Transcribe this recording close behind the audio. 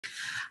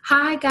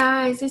Hi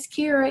guys, it's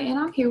Kira and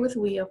I'm here with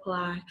We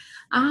Apply.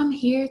 I'm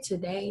here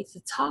today to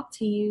talk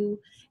to you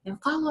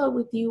and follow up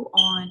with you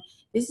on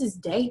this is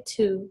day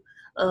 2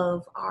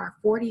 of our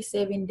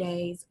 47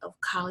 days of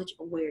college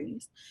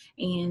awareness.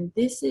 And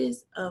this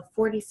is a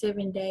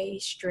 47-day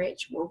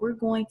stretch where we're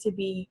going to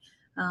be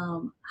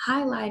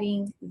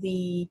highlighting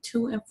the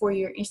 2 and 4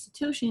 year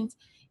institutions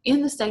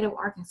in the state of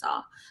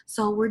Arkansas.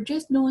 So we're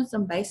just doing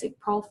some basic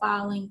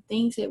profiling,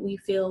 things that we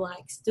feel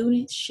like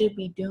students should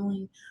be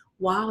doing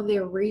while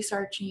they're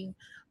researching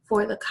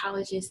for the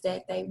colleges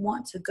that they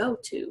want to go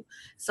to.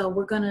 So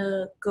we're going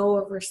to go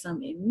over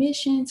some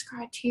admissions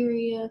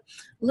criteria,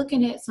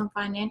 looking at some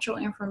financial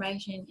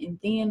information, and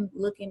then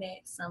looking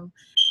at some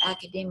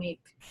academic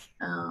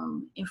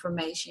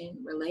information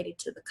related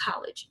to the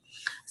college.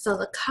 So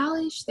the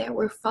college that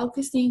we're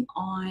focusing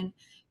on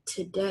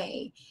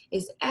today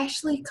is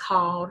actually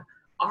called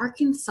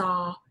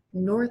Arkansas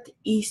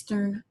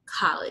Northeastern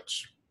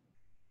College.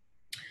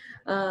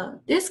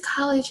 This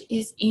college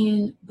is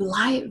in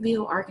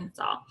Blytheville,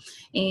 Arkansas,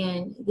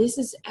 and this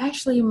is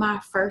actually my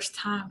first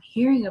time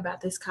hearing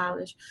about this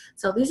college.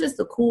 So this is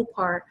the cool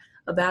part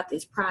about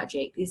this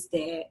project is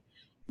that,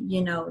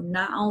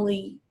 not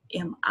only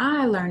am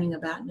I learning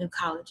about new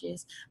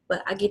colleges,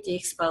 but I get to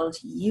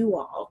expose you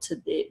all to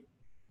the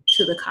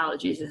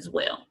colleges as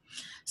well.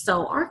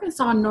 So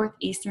Arkansas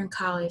Northeastern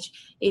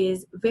College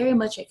is very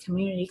much a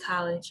community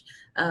college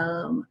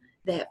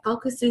that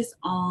focuses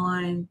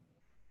on.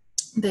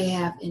 They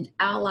have an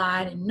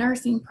allied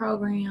nursing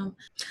program.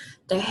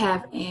 They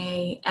have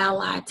an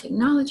allied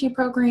technology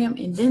program,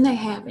 and then they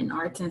have an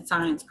arts and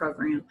science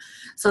program.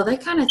 So they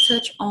kind of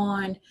touch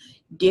on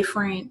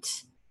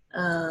different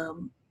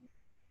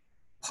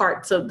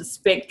parts of the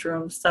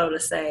spectrum, so to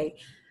say,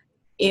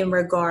 in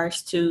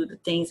regards to the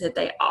things that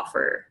they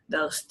offer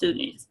those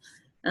students.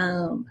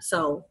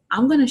 So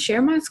I'm going to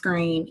share my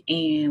screen,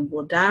 and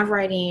we'll dive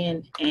right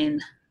in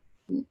and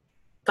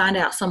find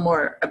out some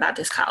more about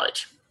this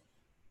college.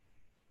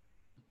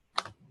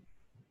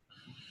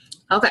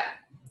 Okay,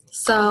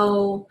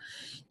 so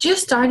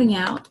just starting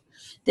out,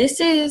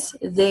 this is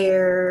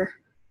their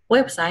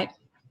website,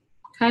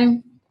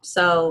 okay?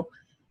 So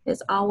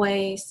as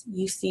always,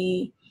 you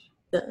see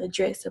the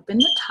address up in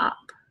the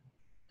top,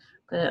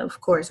 but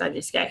of course I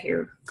just got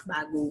here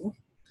by Google.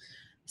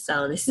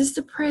 So this is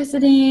the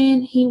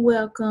president, he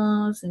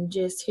welcomes, and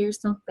just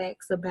here's some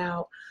facts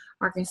about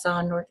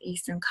Arkansas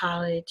Northeastern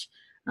College.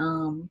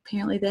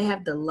 Apparently they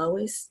have the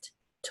lowest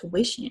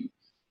tuition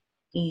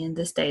in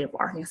the state of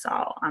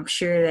Arkansas. I'm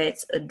sure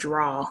that's a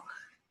draw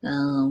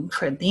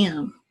for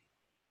them.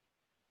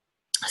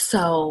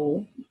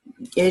 So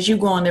as you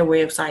go on their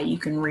website, you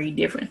can read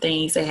different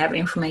things. They have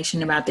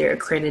information about their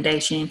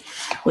accreditation,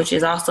 which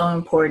is also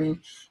important,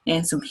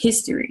 and some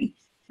history.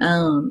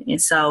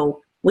 And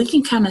so we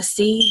can kind of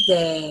see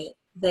that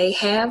they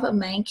have a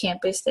main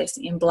campus that's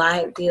in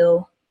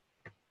Blytheville.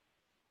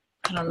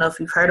 I don't know if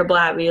you've heard of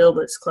Blytheville,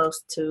 but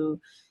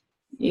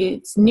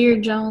it's near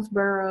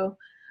Jonesboro.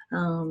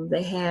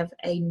 They have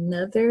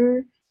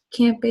another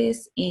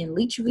campus in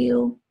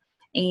Leachville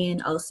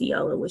and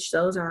Osceola, which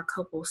those are a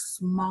couple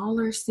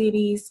smaller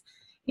cities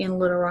in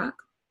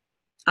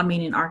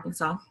in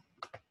Arkansas.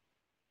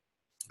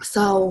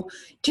 So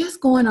just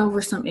going over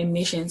some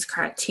admissions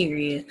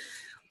criteria.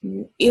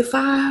 If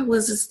I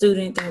was a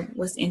student that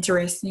was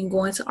interested in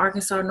going to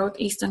Arkansas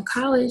Northeastern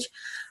College,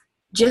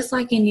 just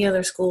like any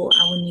other school,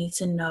 I would need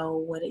to know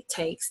what it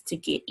takes to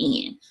get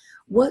in.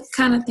 What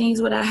kind of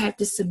things would I have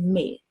to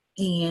submit?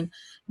 And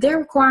their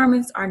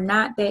requirements are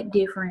not that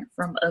different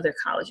from other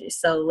colleges.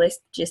 So let's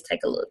just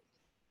take a look.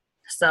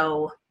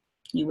 So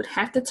you would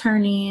have to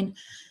turn in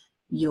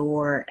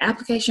your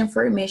application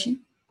for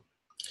admission.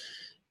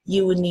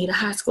 You would need a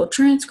high school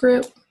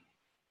transcript.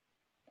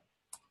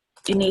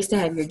 It needs to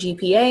have your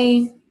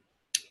GPA,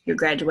 your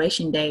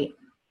graduation date,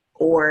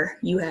 or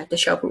you have to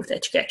show proof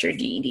that you got your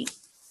GED.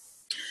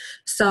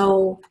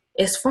 So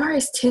as far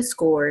as test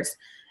scores,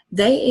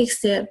 they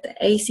accept the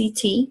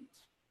ACT,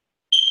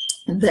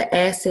 the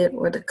ASSET,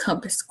 or the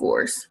COMPASS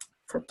scores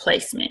for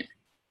placement.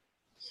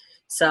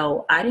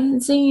 So I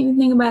didn't see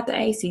anything about the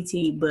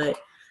ACT, but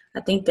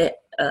I think that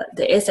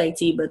the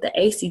SAT, but the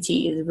ACT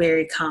is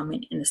very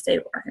common in the state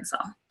of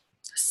Arkansas.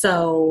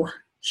 So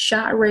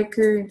shot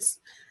records,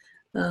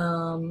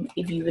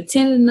 if you've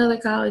attended another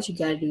college, you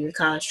got to do your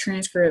college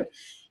transcript,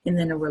 and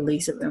then a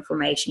release of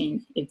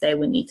information if they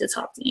would need to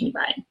talk to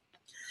anybody.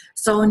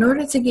 So in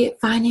order to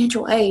get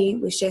financial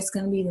aid, which that's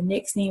going to be the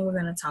next thing we're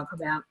going to talk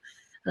about,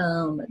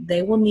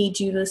 they will need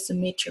you to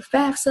submit your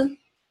FAFSA,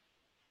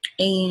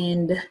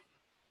 and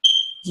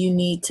you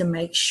need to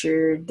make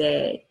sure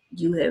that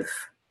you have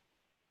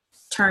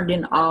turned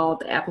in all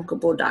the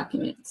applicable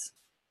documents.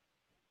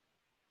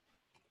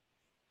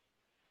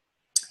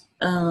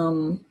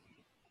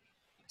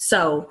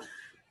 So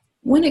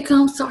when it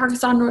comes to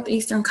Arkansas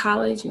Northeastern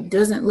College, it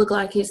doesn't look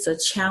like it's a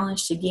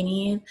challenge to get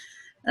in.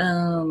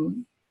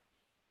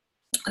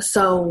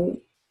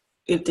 So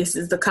if this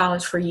is the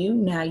college for you,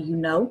 now you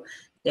know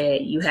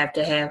that you have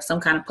to have some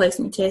kind of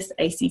placement test,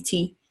 ACT,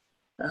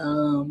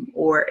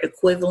 or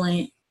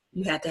equivalent.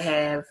 You have to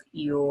have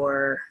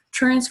your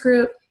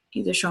transcript,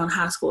 either showing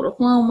high school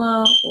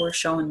diploma or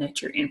showing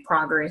that you're in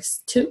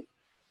progress too.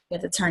 You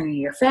have to turn in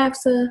your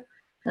FAFSA.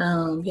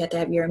 You have to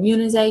have your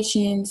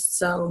immunizations.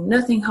 So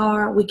nothing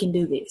hard. We can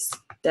do this.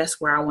 That's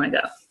where I want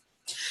to go.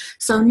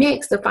 So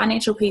next, the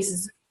financial piece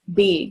is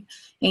big.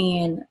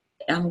 And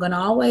I'm going to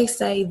always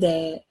say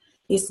that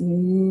it's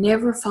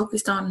never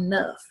focused on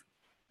enough.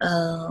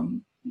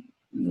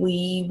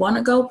 We want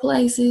to go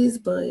places,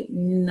 but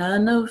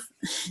a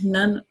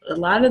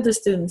lot of the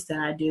students that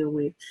I deal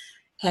with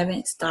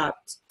haven't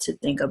stopped to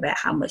think about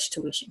how much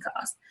tuition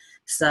costs.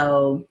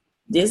 So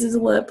this is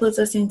what puts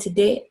us into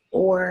debt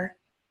or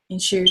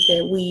ensures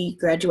that we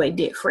graduate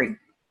debt free.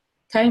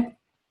 Okay.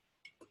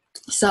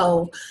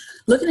 So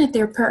looking at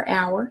their per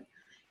hour,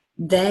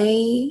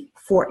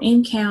 for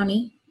in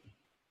county,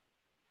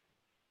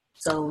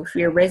 so if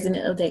you're a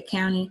resident of that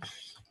county,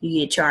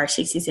 you get charged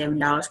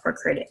 $67 per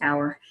credit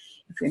hour.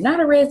 If you're not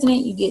a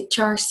resident, you get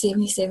charged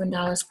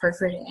 $77 per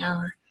credit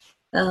hour,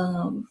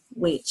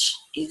 which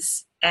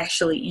is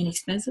actually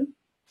inexpensive.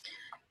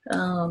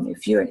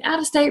 If you're an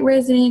out-of-state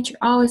resident, you're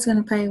always going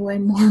to pay way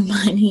more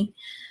money,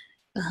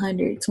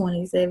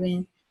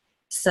 $127.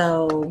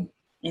 So,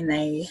 and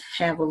they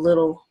have a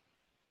little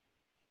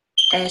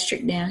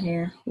asterisk down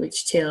here,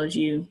 which tells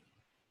you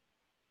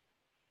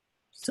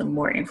some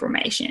more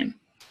information.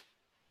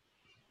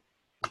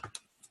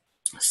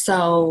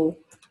 So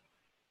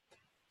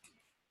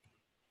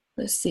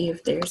let's see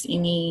if there's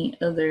any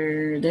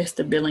other, there's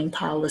the billing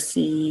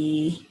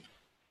policy.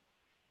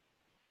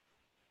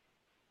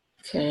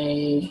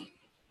 Okay.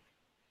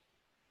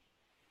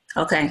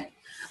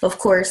 Of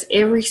course,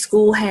 every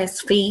school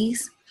has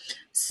fees.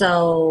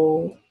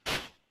 So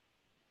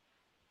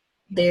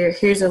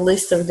here's a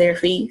list of their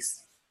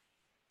fees.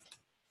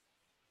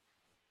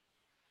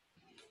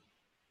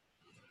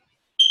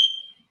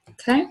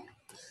 Okay.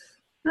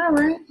 All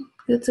right.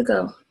 Good to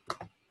go.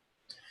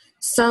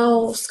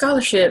 So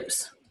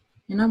scholarships,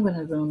 and I'm going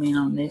to zoom in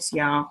on this,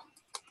 y'all.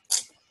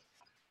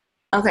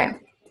 Okay.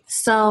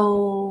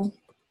 So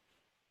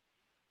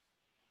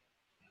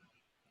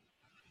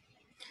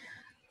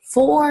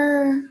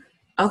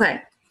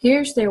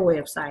here's their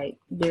website,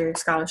 their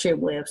scholarship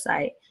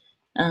website.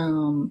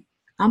 I'm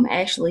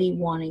actually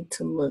wanting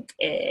to look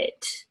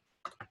at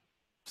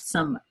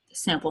some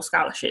sample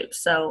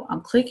scholarships. So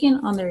I'm clicking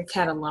on their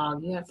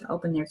catalog. You have to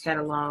open their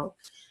catalog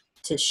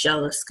to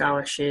show the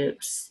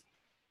scholarships.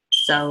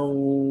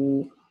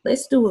 So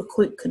let's do a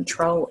quick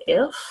Control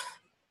F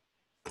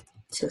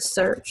to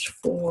search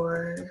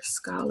for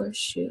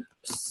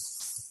scholarships.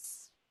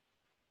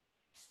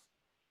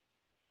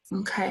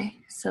 Okay,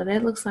 so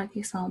that looks like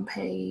it's on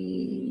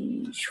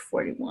page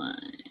 41.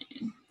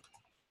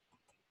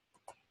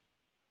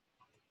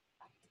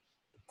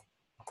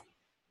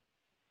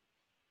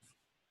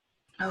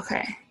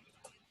 Okay.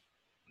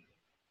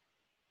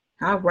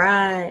 All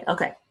right.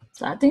 Okay.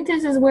 So I think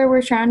this is where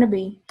we're trying to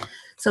be.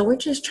 So we're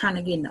just trying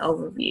to get an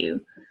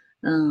overview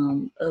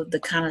of the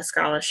kind of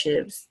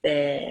scholarships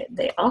that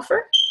they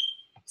offer.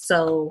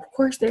 So of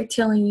course they're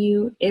telling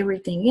you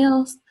everything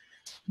else.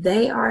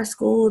 They are a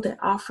school that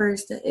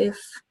offers the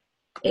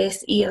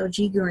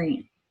FSEOG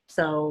grant.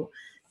 So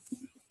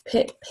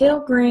Pell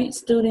Grant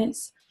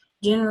students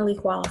generally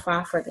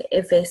qualify for the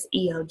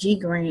FSEOG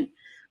grant,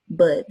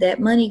 but that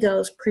money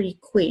goes pretty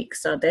quick.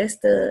 So that's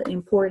the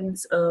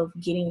importance of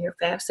getting your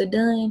FAFSA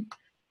done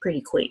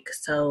pretty quick,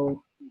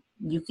 so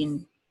you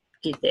can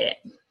get that.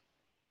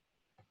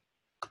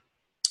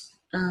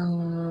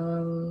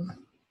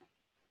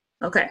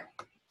 Okay,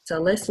 so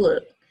let's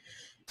look.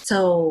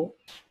 So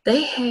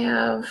they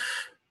have,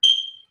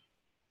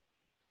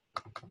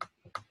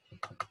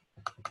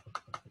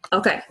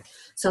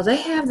 so they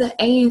have the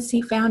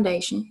ANC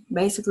Foundation,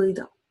 basically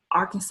the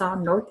Arkansas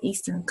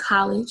Northeastern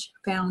College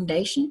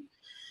Foundation,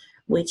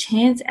 which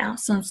hands out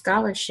some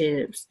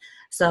scholarships.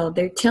 So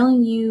they're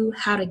telling you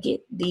how to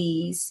get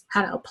these,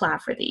 how to apply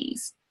for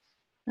these.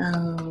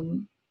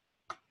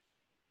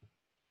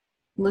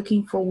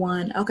 Looking for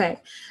one. Okay,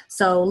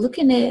 so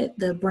looking at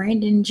the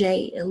Brandon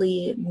J.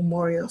 Elliott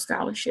Memorial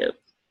Scholarship,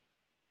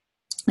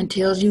 it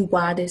tells you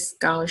why this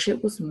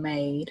scholarship was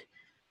made,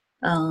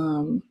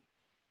 how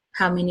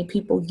many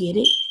people get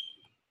it,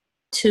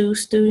 2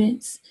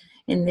 students,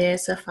 and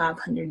there's a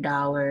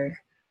 $500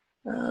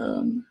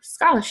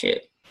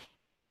 scholarship.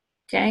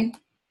 Okay,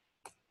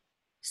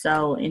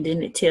 so, and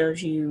then it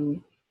tells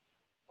you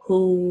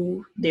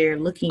who they're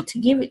looking to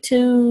give it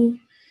to: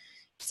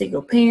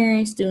 single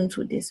parents, students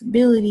with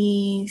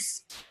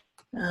disabilities,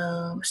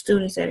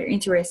 students that are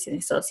interested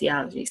in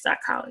sociology,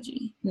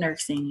 psychology,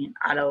 nursing, and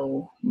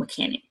auto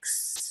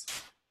mechanics.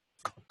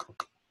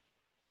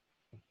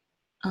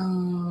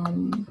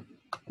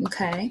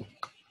 Okay.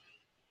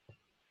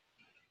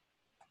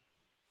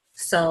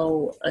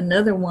 So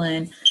another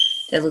one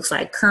that looks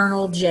like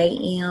Colonel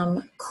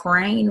J.M.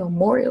 Crane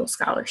Memorial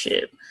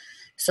Scholarship.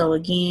 So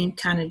again,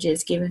 kind of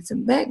just giving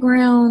some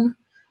background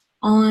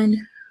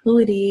on who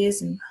it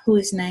is and who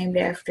it's named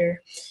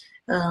after.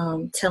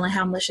 telling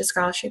how much the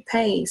scholarship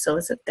pays. So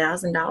it's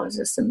 $1,000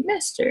 a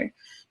semester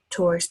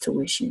towards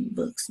tuition,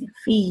 books, and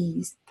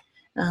fees.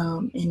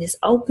 And it's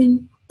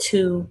open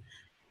to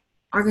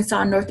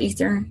Arkansas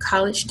Northeastern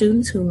College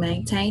students who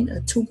maintain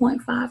a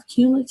 2.5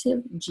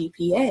 cumulative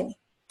GPA.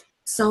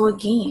 So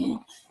again,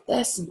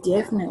 that's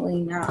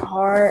definitely not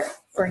hard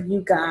for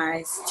you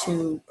guys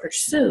to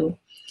pursue,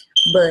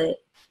 but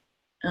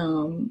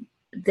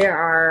there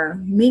are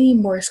many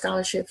more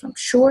scholarships, I'm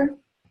sure.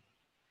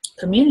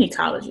 Community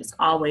colleges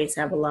always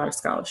have a lot of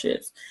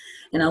scholarships,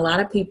 and a lot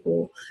of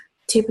people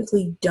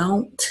typically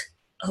don't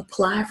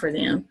apply for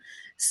them.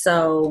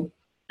 So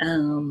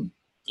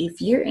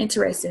if you're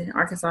interested in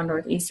Arkansas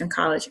Northeastern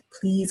College,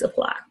 please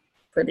apply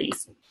for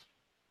these.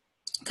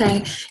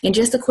 Okay, and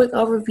just a quick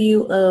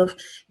overview of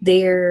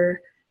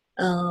their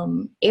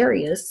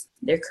areas,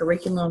 their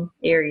curriculum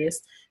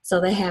areas. So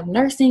they have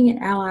nursing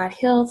and allied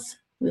health.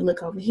 We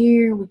look over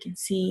here, we can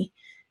see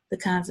the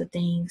kinds of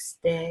things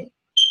that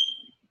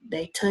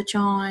they touch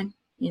on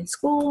in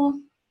school.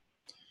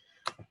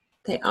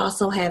 They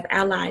also have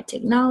allied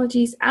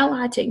technologies.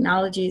 Allied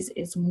technologies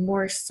is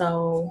more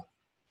so,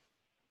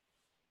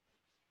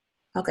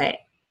 okay.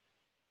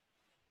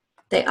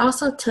 They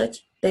also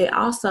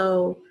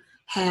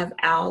have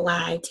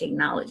allied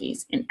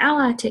technologies, and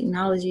allied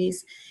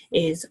technologies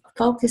is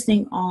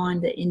focusing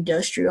on the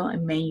industrial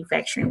and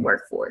manufacturing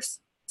workforce.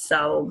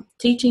 So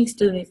teaching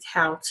students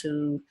how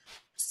to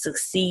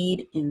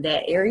succeed in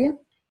that area.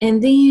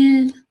 And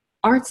then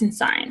arts and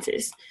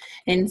sciences.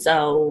 And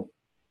so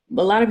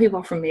a lot of people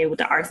are familiar with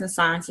the arts and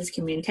sciences: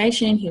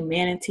 communication,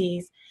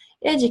 humanities,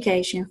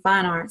 education,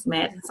 fine arts,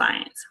 math, and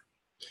science.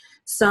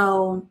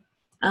 So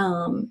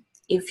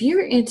if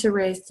you're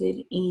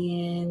interested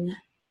in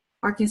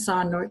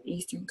Arkansas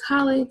Northeastern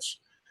College,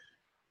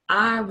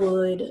 I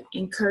would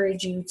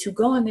encourage you to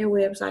go on their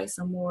website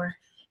some more,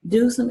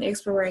 do some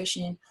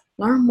exploration,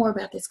 learn more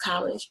about this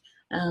college.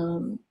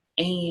 And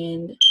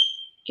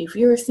if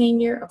you're a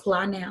senior,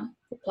 apply now.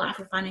 Apply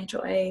for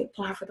financial aid,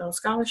 apply for those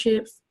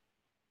scholarships.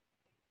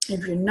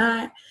 If you're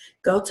not,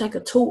 go take a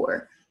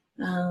tour.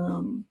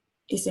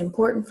 It's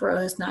important for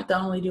us not to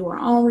only do our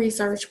own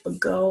research, but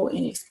go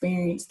and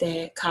experience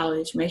that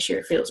college, make sure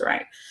it feels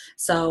right.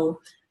 So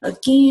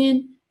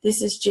again,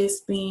 this has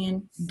just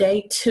been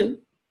day 2.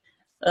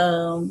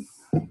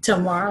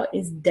 Tomorrow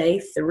is day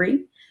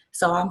 3.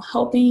 So I'm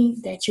hoping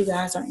that you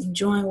guys are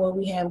enjoying what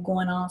we have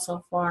going on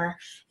so far,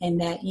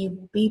 and that you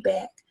will be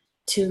back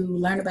to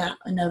learn about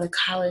another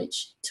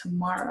college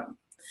tomorrow.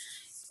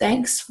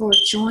 Thanks for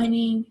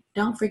joining.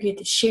 Don't forget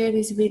to share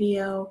this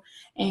video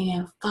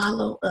and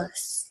follow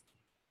us.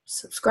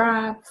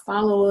 Subscribe,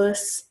 follow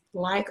us,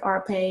 like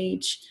our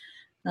page,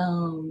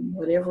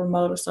 whatever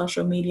mode of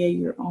social media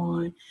you're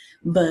on,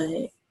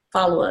 but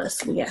follow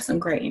us. We got some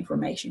great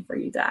information for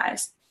you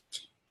guys.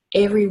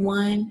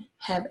 Everyone,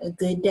 have a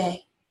good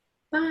day.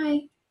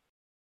 Bye.